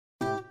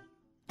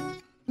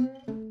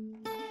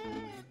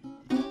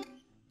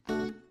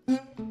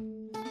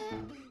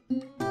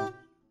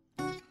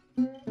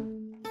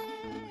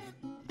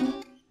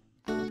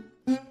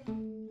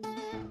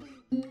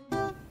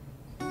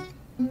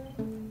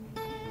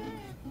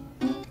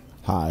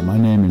Hi, my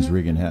name is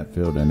Regan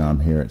Hatfield and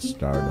I'm here at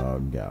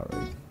Stardog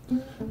Gallery.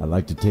 I'd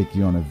like to take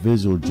you on a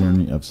visual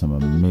journey of some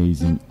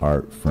amazing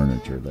art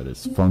furniture that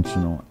is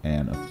functional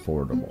and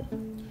affordable.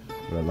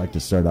 What I'd like to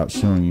start out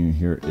showing you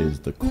here is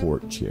the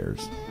court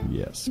chairs.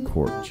 Yes,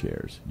 court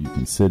chairs. You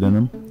can sit in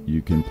them,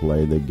 you can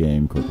play the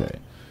game croquet.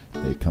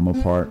 They come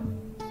apart,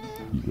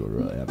 you will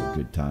really have a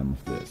good time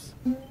with this.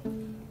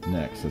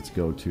 Next, let's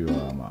go to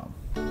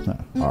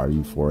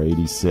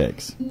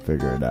RU486.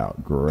 Figure it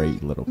out.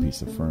 Great little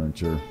piece of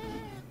furniture.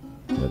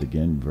 Yet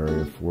again,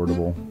 very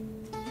affordable.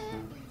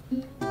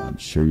 I'm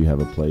sure you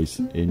have a place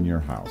in your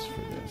house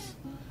for this.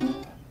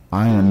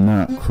 I am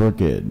not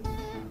crooked.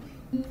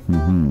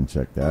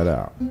 Check that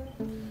out.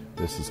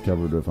 This is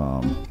covered with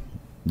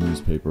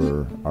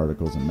newspaper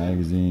articles and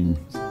magazines.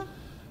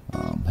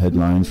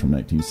 Headlines from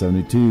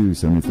 1972,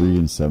 73,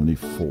 and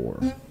 74.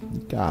 You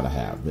gotta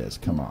have this.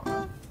 Come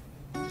on.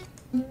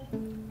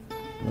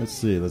 Let's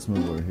see. Let's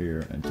move over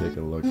here and take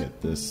a look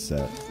at this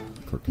set,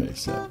 croquet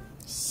set.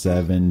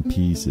 7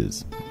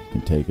 pieces. You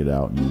can take it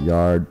out in your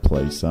yard,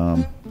 play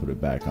some, put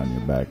it back on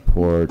your back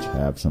porch,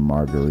 have some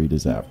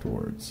margaritas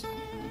afterwards.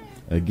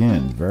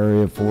 Again,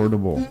 very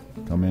affordable.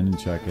 Come in and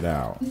check it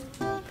out.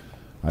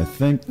 I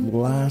think the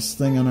last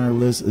thing on our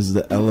list is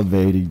the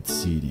elevated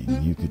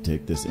seating. You could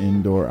take this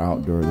indoor,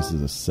 outdoor. This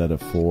is a set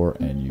of 4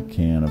 and you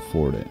can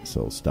afford it.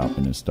 So stop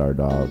in at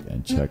Stardog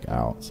and check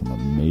out some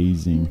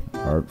amazing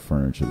art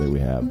furniture that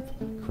we have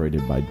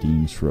created by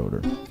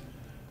Schroeder.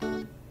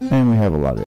 And we have a lot of